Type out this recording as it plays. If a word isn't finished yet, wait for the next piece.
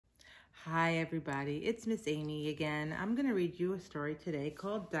Hi everybody, it's Miss Amy again. I'm going to read you a story today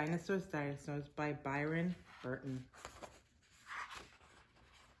called Dinosaurs, Dinosaurs by Byron Barton.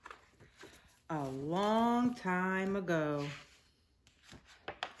 A long time ago,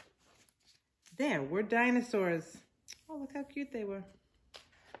 there were dinosaurs. Oh, look how cute they were.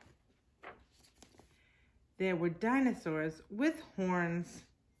 There were dinosaurs with horns.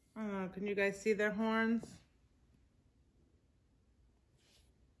 Oh, can you guys see their horns?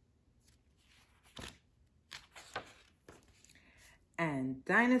 And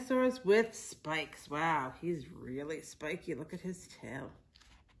dinosaurs with spikes. Wow, he's really spiky. Look at his tail.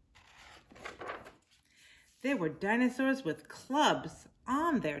 There were dinosaurs with clubs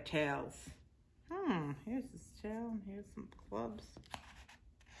on their tails. Here's his tail, and here's some clubs.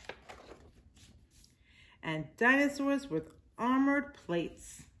 And dinosaurs with armored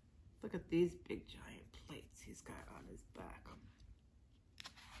plates. Look at these big giant plates he's got on his back.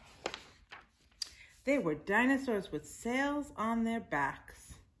 There were dinosaurs with sails on their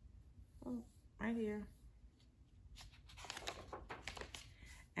backs. Oh, right here.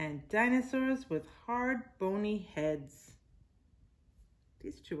 And dinosaurs with hard, bony heads.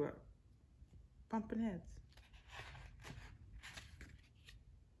 These two are bumping heads.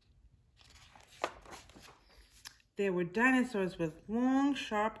 There were dinosaurs with long,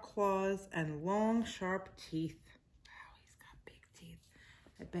 sharp claws and long, sharp teeth. Wow, he's got big teeth.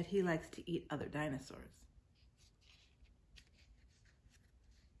 I bet he likes to eat other dinosaurs.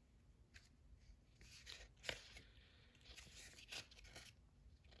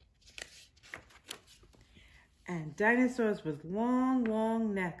 And dinosaurs with long,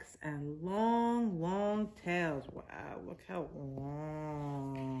 long necks and long, long tails. Wow, look how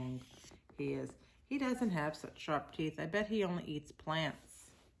long he is. He doesn't have such sharp teeth. I bet he only eats plants.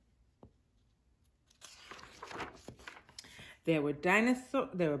 There were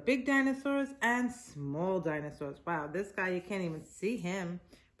big dinosaurs and small dinosaurs. Wow, this guy, you can't even see him.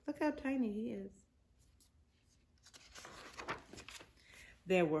 Look how tiny he is.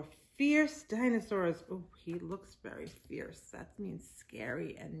 There were fierce dinosaurs. Oh, he looks very fierce. That means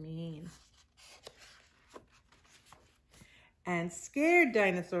scary and mean. And scared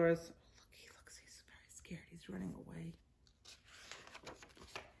dinosaurs. Look, he's very scared. He's running away.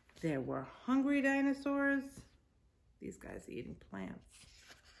 There were hungry dinosaurs. These guys are eating plants.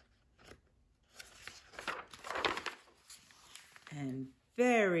 And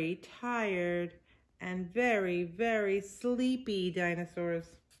very tired and very, very sleepy dinosaurs.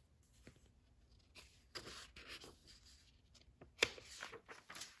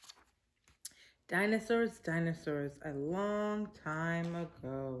 Dinosaurs, dinosaurs, a long time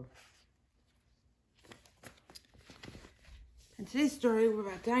ago. In today's story, we're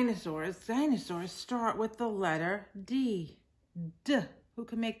about dinosaurs. Dinosaurs start with the letter D. D. Who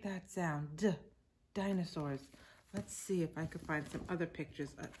can make that sound? D. Dinosaurs. Let's see if I can find some other pictures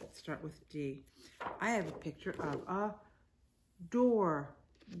that start with D. I have a picture of a door.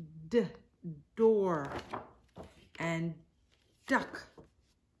 D. Door. And duck.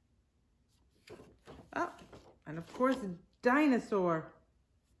 Oh, and of course, dinosaur.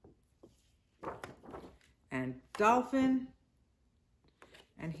 And dolphin.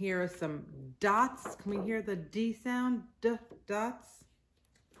 And here are some dots. Can we hear the D sound? D, dots.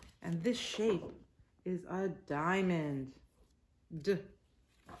 And this shape is a diamond. D.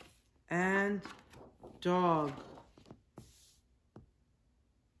 And dog.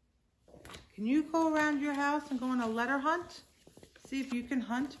 Can you go around your house and go on a letter hunt? See if you can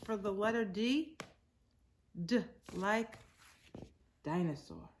hunt for the letter D. D, like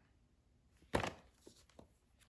dinosaur.